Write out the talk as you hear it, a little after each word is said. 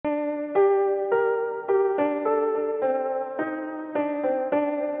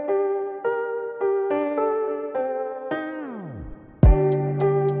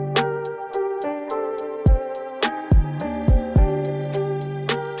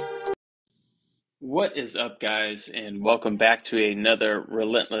What is up, guys, and welcome back to another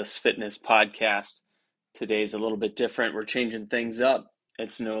Relentless Fitness podcast. Today's a little bit different. We're changing things up.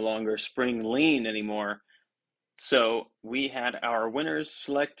 It's no longer spring lean anymore. So we had our winners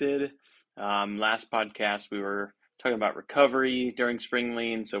selected. Last podcast, we were talking about recovery during spring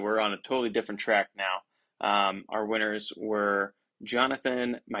lean, so we're on a totally different track now. Our winners were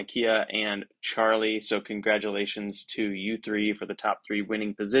Jonathan, Micaiah, and Charlie. So congratulations to you three for the top three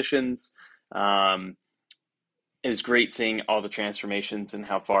winning positions. It was great seeing all the transformations and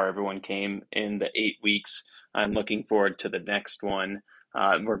how far everyone came in the 8 weeks. I'm looking forward to the next one.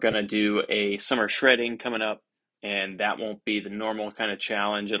 We're going to do a summer shredding coming up, and that won't be the normal kind of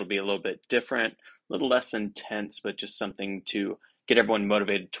challenge. It'll be a little bit different, a little less intense, but just something to get everyone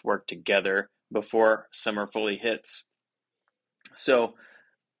motivated to work together before summer fully hits. So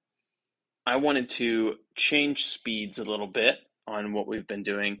I wanted to change speeds a little bit on what we've been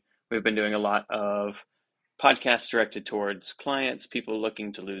doing. We've been doing a lot of podcasts directed towards clients, people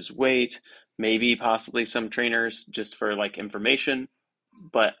looking to lose weight, maybe possibly some trainers just for like information.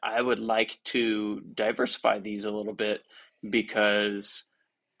 But I would like to diversify these a little bit because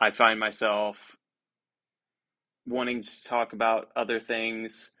I find myself wanting to talk about other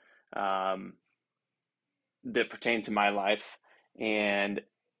things um, that pertain to my life. And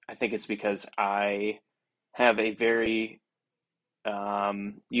I think it's because I have a very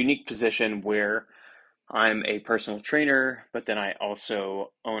unique position where I'm a personal trainer, but then I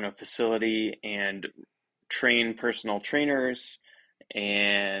also own a facility and train personal trainers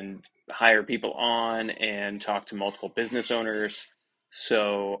and hire people on and talk to multiple business owners.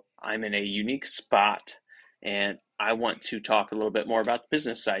 So I'm in a unique spot and I want to talk a little bit more about the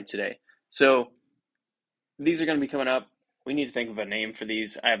business side today. So these are going to be coming up. We need to think of a name for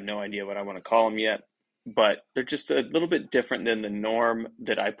these. I have no idea what I want to call them yet, but they're just a little bit different than the norm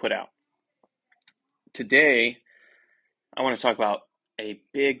that I put out. Today, I want to talk about a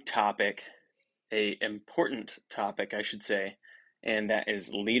big topic, a important topic, I should say, and that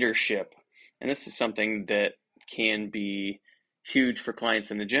is leadership. And this is something that can be huge for clients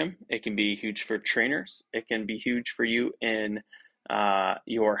in the gym. It can be huge for trainers. It can be huge for you in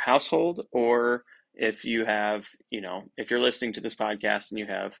your household, or if you have, if you're listening to this podcast and you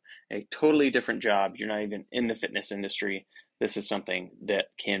have a totally different job, you're not even in the fitness industry, this is something that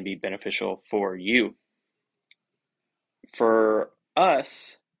can be beneficial for you. For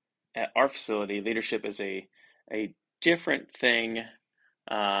us, at our facility, leadership is a different thing,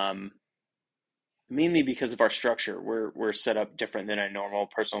 um, mainly because of our structure. We're set up different than a normal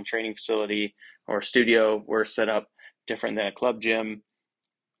personal training facility or studio. We're set up different than a club gym.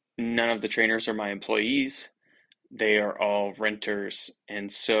 None of the trainers are my employees. They are all renters,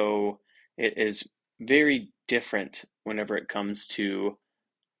 and so it is very different whenever it comes to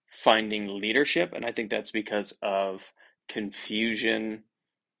finding leadership, and I think that's because of confusion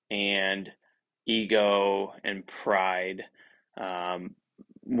and ego and pride um,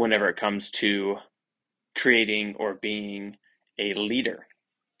 whenever it comes to creating or being a leader.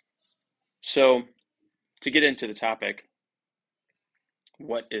 So, to get into the topic,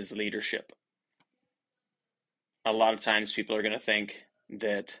 what is leadership? A lot of times people are going to think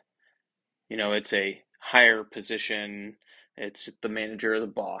that, it's a higher position, it's the manager or the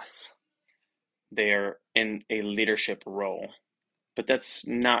boss. They are in a leadership role. But that's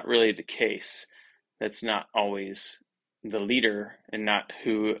not really the case. That's not always the leader and not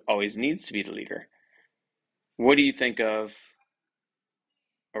who always needs to be the leader. What do you think of,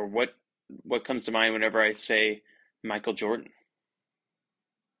 or what comes to mind whenever I say Michael Jordan?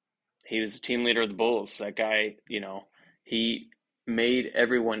 He was the team leader of the Bulls. That guy, he made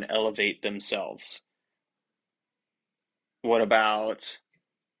everyone elevate themselves. What about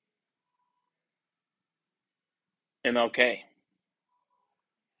MLK?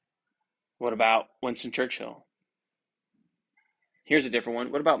 What about Winston Churchill? Here's a different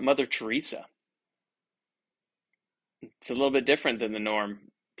one. What about Mother Teresa? It's a little bit different than the norm.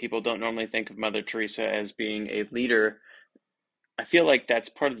 People don't normally think of Mother Teresa as being a leader. I feel like that's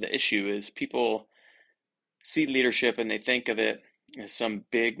part of the issue is people see leadership and they think of it as some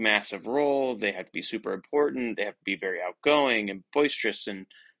big, massive role. They have to be super important. They have to be very outgoing and boisterous and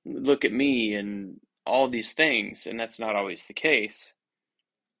look at me and all these things. And that's not always the case.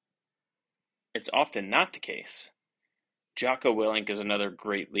 It's often not the case. Jocko Willink is another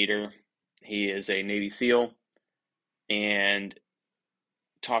great leader. He is a Navy SEAL and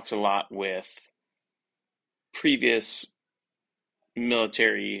talks a lot with previous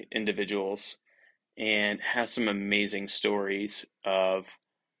military individuals and has some amazing stories of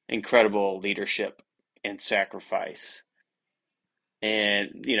incredible leadership and sacrifice.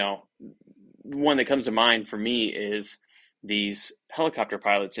 And, one that comes to mind for me is these helicopter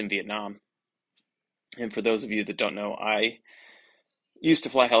pilots in Vietnam. And for those of you that don't know, I used to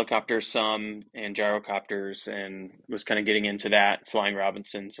fly helicopters some and gyrocopters and was kind of getting into that, flying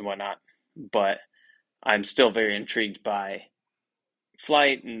Robinsons and whatnot. But I'm still very intrigued by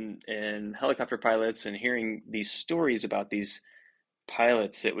flight and helicopter pilots and hearing these stories about these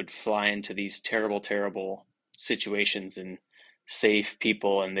pilots that would fly into these terrible, terrible situations and save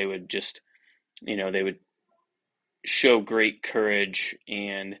people. And they would just, they would show great courage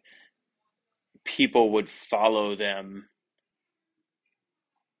and people would follow them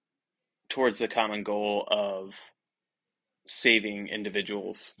towards the common goal of saving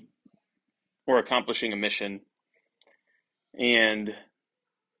individuals or accomplishing a mission. And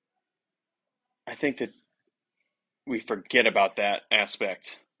I think that we forget about that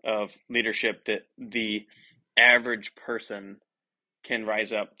aspect of leadership, that the average person can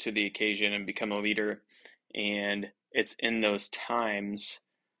rise up to the occasion and become a leader. And it's in those times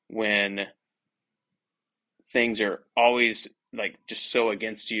when things are always like just so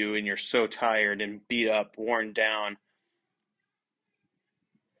against you and you're so tired and beat up, worn down,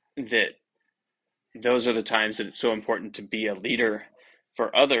 that those are the times that it's so important to be a leader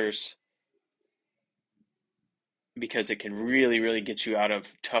for others, because it can really, really get you out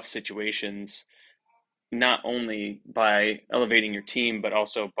of tough situations, not only by elevating your team, but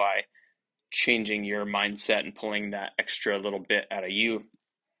also by changing your mindset and pulling that extra little bit out of you.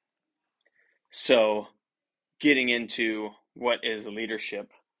 So, getting into what is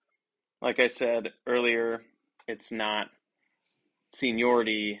leadership, like I said earlier, it's not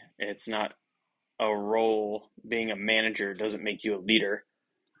seniority, it's not a role. Being a manager doesn't make you a leader.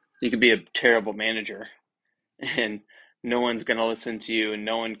 You could be a terrible manager and no one's going to listen to you and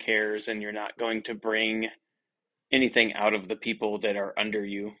no one cares, and you're not going to bring anything out of the people that are under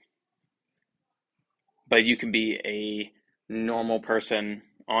you. But you can be a normal person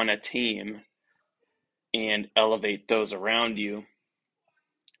on a team and elevate those around you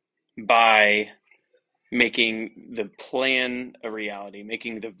by making the plan a reality,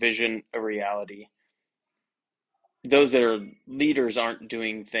 making the vision a reality. Those that are leaders aren't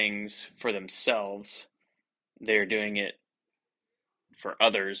doing things for themselves, they're doing it for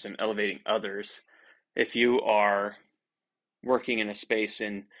others and elevating others. If you are working in a space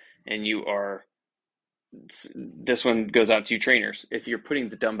and you are, this one goes out to you trainers, if you're putting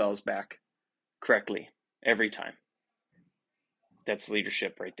the dumbbells back correctly every time, that's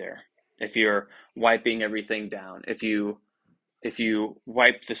leadership right there. If you're wiping everything down, if you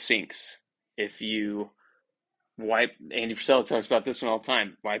wipe the sinks, if you wipe, Andy Frisella talks about this one all the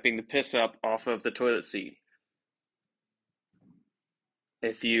time, wiping the piss up off of the toilet seat.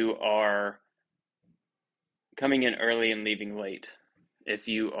 If you are coming in early and leaving late, if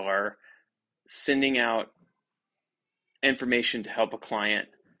you are sending out information to help a client,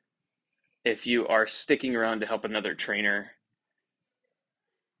 if you are sticking around to help another trainer,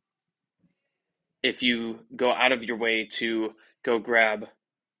 if you go out of your way to go grab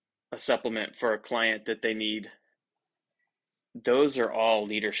a supplement for a client that they need, those are all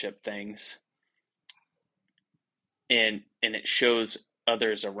leadership things. And it shows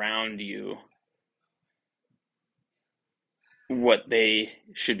others around you what they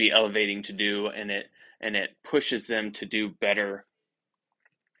should be elevating to do, and it pushes them to do better.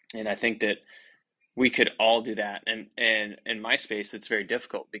 And I think that we could all do that. And in my space, it's very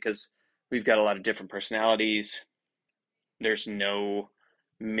difficult because we've got a lot of different personalities. There's no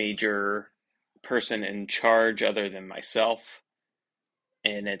major person in charge other than myself.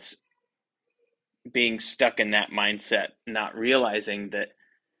 And it's being stuck in that mindset, not realizing that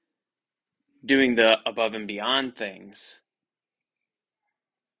doing the above and beyond things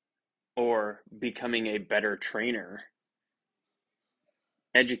or becoming a better trainer,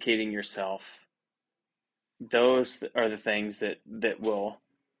 educating yourself, those are the things that will,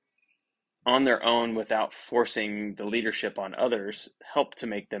 on their own, without forcing the leadership on others, help to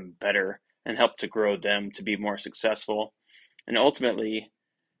make them better and help to grow them to be more successful. And ultimately,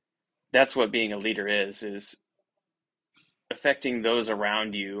 that's what being a leader is affecting those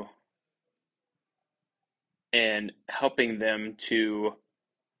around you and helping them to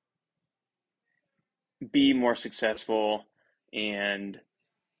be more successful and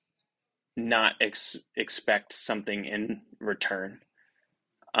not expect something in return.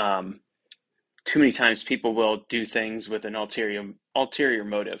 Too many times people will do things with an ulterior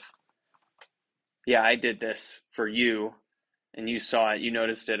motive. Yeah, I did this for you and you saw it, you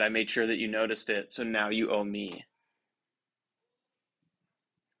noticed it, I made sure that you noticed it, so now you owe me.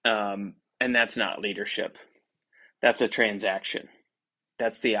 And that's not leadership. That's a transaction.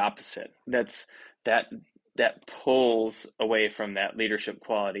 That's the opposite. That that pulls away from that leadership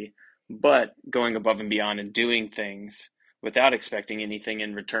quality. But going above and beyond and doing things without expecting anything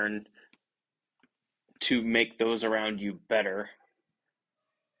in return to make those around you better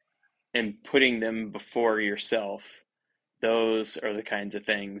and putting them before yourself, those are the kinds of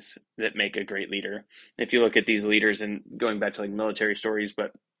things that make a great leader. If you look at these leaders, and going back to like military stories,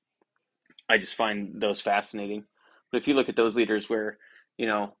 but I just find those fascinating. But if you look at those leaders where, you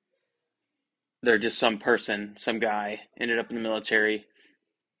know, they're just some person, some guy ended up in the military,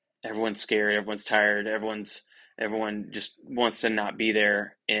 everyone's scared, everyone's tired, everyone just wants to not be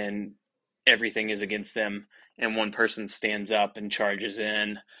there, and everything is against them, and one person stands up and charges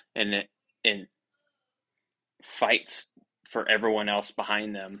in and and fights for everyone else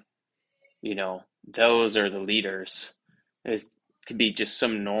behind them. Those are the leaders. It could be just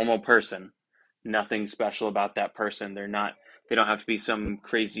some normal person, nothing special about that person. They don't have to be some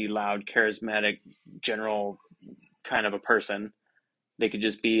crazy loud charismatic general kind of a person. They could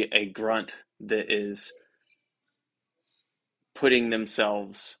just be a grunt that is putting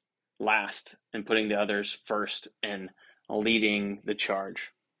themselves last and putting the others first and leading the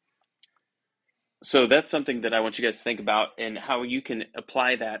charge. So that's something that I want you guys to think about, and how you can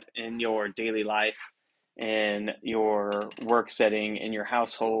apply that in your daily life, in your work setting, in your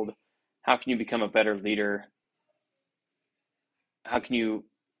household. How can you become a better leader? How can you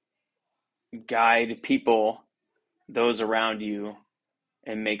guide people, those around you,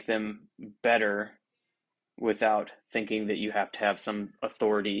 and make them better without thinking that you have to have some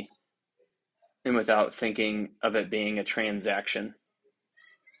authority and without thinking of it being a transaction?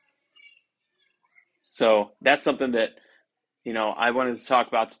 So that's something that I wanted to talk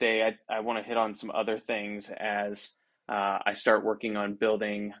about today. I want to hit on some other things as I start working on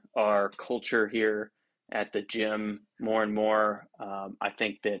building our culture here at the gym more and more. I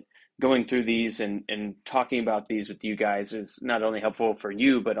think that going through these and talking about these with you guys is not only helpful for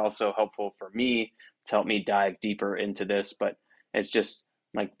you, but also helpful for me to help me dive deeper into this. But it's just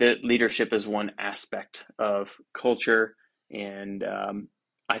like the leadership is one aspect of culture, and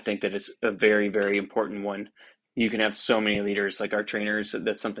I think that it's a very, very important one. You can have so many leaders like our trainers.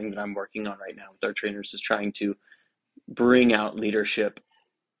 That's something that I'm working on right now with our trainers, is trying to bring out leadership,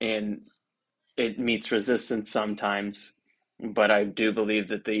 and it meets resistance sometimes, but I do believe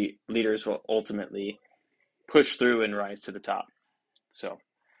that the leaders will ultimately push through and rise to the top. So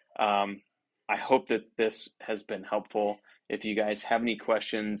um, I hope that this has been helpful. If you guys have any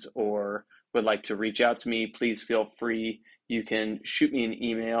questions or would like to reach out to me, please feel free. You can shoot me an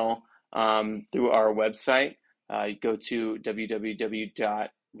email through our website. Go to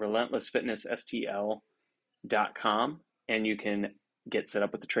www.relentlessfitnessstl.com, and you can get set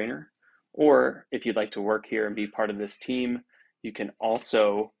up with a trainer. Or if you'd like to work here and be part of this team, you can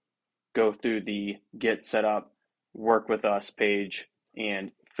also go through the Get Set Up, Work With Us page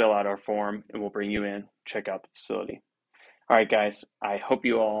and fill out our form, and we'll bring you in, check out the facility. All right, guys, I hope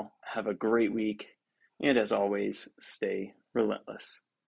you all have a great week. And as always, stay relentless.